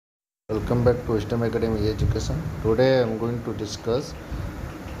Welcome back to STEM Academy Education. Today I am going to discuss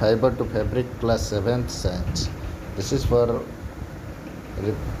Fiber to Fabric class 7th science. This is for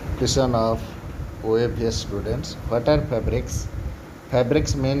repetition of OAVS students. What are fabrics?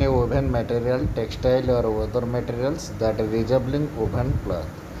 Fabrics mean a woven material, textile or other materials that are resembling woven cloth.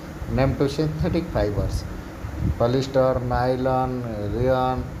 Name to synthetic fibers. Polyester, nylon,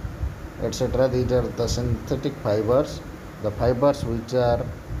 rayon, etc. These are the synthetic fibers. The fibers which are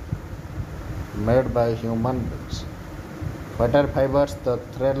made by human beings. What are fibers? The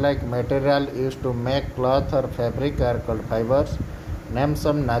thread-like material used to make cloth or fabric are called fibers. Name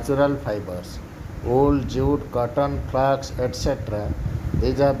some natural fibers: wool, jute, cotton, flax, etc.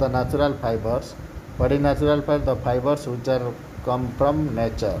 These are the natural fibers. What is natural fiber? The fibers which are come from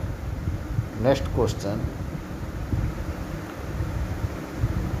nature. Next question.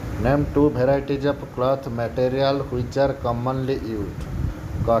 Name two varieties of cloth material which are commonly used.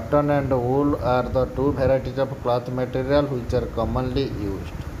 Cotton and wool are the two varieties of cloth material which are commonly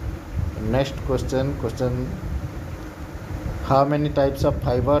used. Next question. How many types of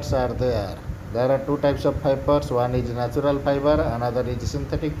fibers are there? There are two types of fibers. One is natural fiber, another is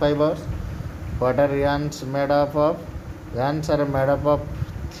synthetic fibers. What are yarns made up of? Yarns are made up of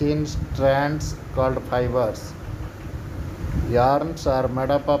thin strands called fibers. Yarns are made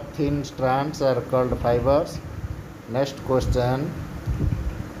up of thin strands are called fibers. Next question.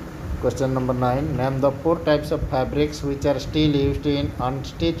 Question number 9. Name the four types of fabrics which are still used in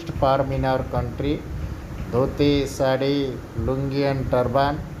unstitched form in our country. Dhoti, sari, lungi and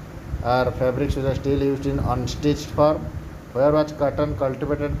turban are fabrics which are still used in unstitched form. Where was cotton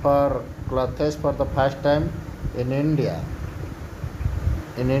cultivated for clothes for the first time? In India.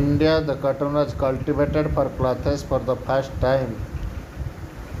 In India, the cotton was cultivated for clothes for the first time.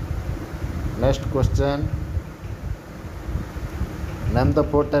 Next question. Name the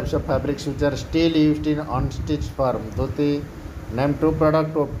four types of fabrics which are still used in unstitched form. Dhoti. Name two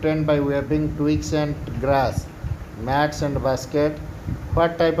products obtained by weaving twigs and grass, mats and basket.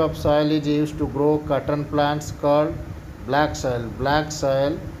 What type of soil is used to grow cotton plants called black soil? Black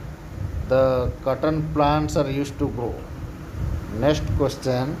soil, the cotton plants are used to grow. Next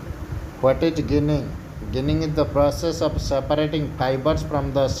question. What is ginning? Ginning is the process of separating fibers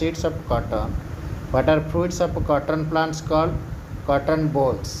from the seeds of cotton. What are fruits of cotton plants called? Cotton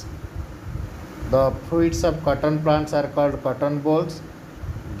bolls. The fruits of cotton plants are called cotton bolls.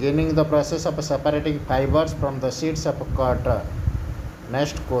 Ginning the process of separating fibers from the seeds of cotton.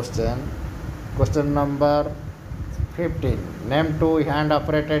 Next question. Question number 15. Name two hand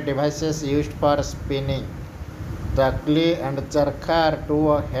operated devices used for spinning. Takli and charkha are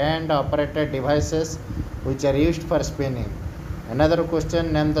two hand operated devices which are used for spinning. Another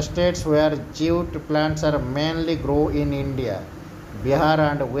question. Name the states where jute plants are mainly grown in India. Bihar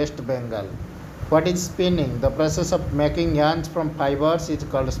and West Bengal. What is spinning? The process of making yarns from fibers is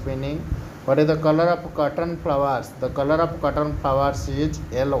called spinning. What is the color of cotton flowers? The color of cotton flowers is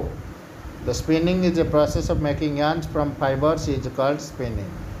yellow. The spinning is a process of making yarns from fibers is called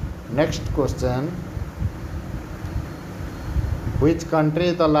spinning. Next question. Which country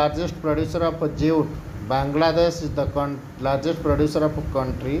is the largest producer of jute? Bangladesh is the largest producer of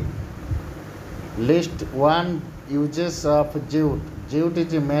country. List 1 uses of jute. Jute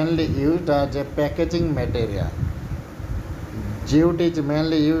is mainly used as a packaging material. Jute is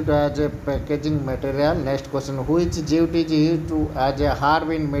mainly used as a packaging material. Next question. Which jute is used as a herb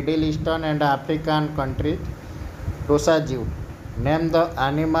in Middle Eastern and African countries? Tosa jute. Name the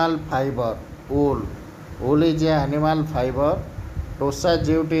animal fiber. Wool. Wool is a animal fiber. Tosa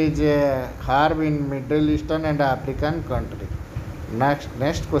jute is a herb in Middle Eastern and African country. Next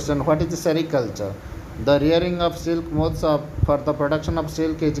question. What is sericulture? The rearing of silk moths for the production of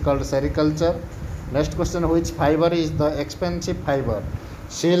silk is called sericulture. Next question. Which fiber is the expensive fiber?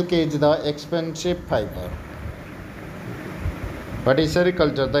 Silk is the expensive fiber. What is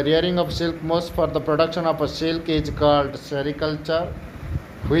sericulture? The rearing of silk moths for the production of silk is called sericulture.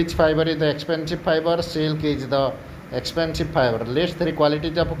 Which fiber is the expensive fiber? Silk is the expensive fiber. List three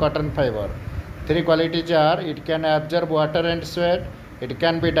qualities of cotton fiber. Three qualities are: it can absorb water and sweat, it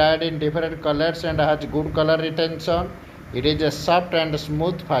can be dyed in different colors and has good color retention, it is a soft and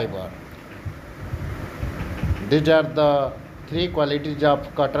smooth fiber. These are the three qualities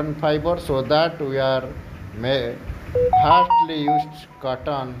of cotton fiber, so that we are vastly used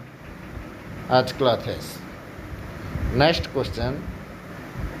cotton as clothes. Next question.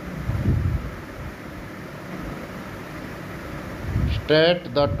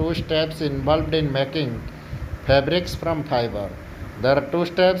 State the two steps involved in making fabrics from fiber. There are two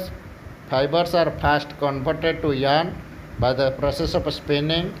steps. Fibers are first converted to yarn by the process of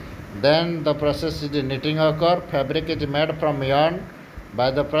spinning. Then the process is knitting occur. Fabric is made from yarn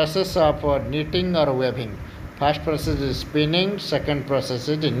by the process of knitting or weaving. First process is spinning, second process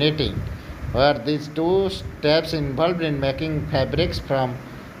is knitting, where these two steps involved in making fabrics from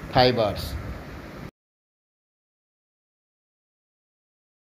fibers.